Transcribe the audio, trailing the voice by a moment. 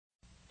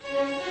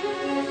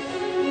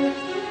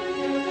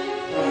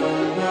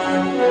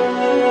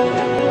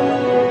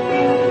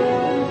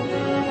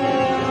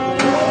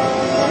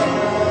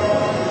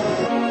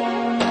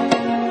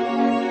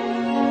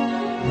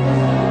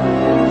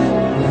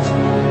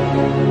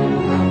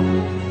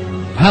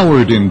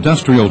Powered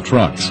industrial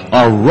trucks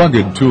are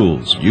rugged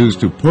tools used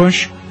to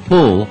push,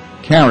 pull,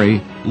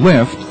 carry,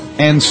 lift,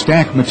 and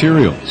stack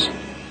materials.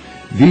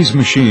 These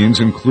machines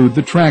include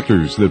the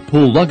tractors that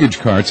pull luggage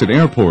carts at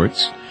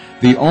airports,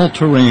 the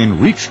all-terrain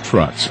reach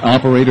trucks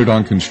operated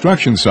on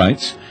construction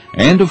sites,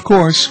 and of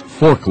course,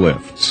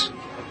 forklifts.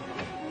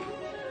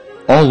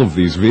 All of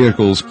these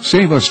vehicles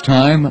save us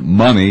time,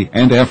 money,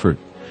 and effort.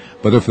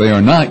 But if they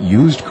are not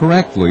used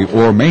correctly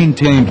or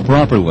maintained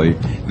properly,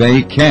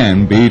 they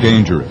can be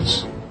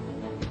dangerous.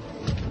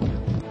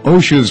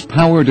 OSHA's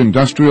Powered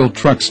Industrial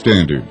Truck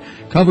Standard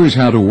covers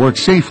how to work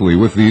safely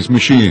with these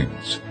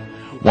machines.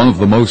 One of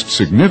the most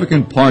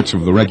significant parts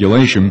of the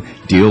regulation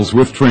deals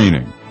with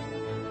training.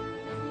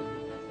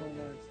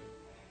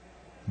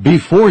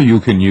 Before you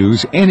can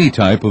use any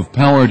type of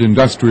powered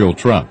industrial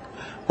truck,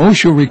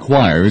 OSHA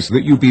requires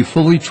that you be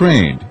fully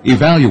trained,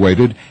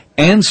 evaluated,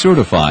 and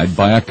certified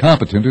by a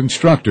competent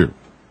instructor.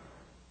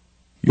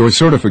 Your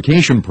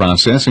certification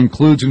process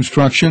includes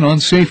instruction on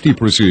safety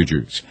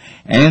procedures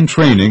and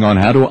training on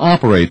how to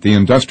operate the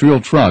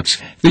industrial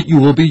trucks that you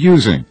will be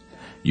using.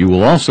 You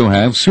will also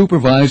have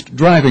supervised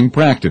driving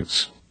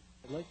practice.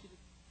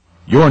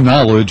 Your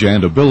knowledge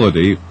and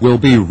ability will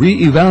be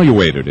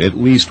re-evaluated at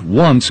least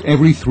once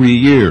every 3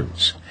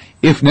 years.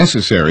 If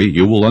necessary,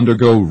 you will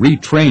undergo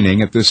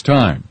retraining at this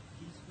time.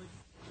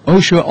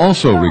 OSHA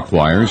also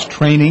requires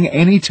training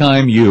any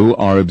time you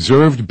are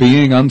observed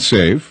being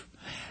unsafe,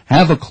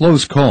 have a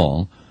close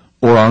call,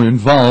 or are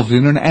involved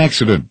in an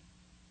accident.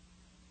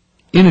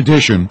 In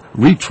addition,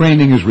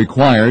 retraining is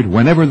required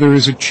whenever there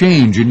is a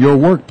change in your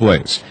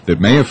workplace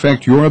that may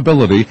affect your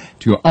ability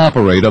to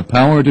operate a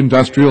powered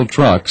industrial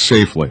truck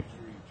safely.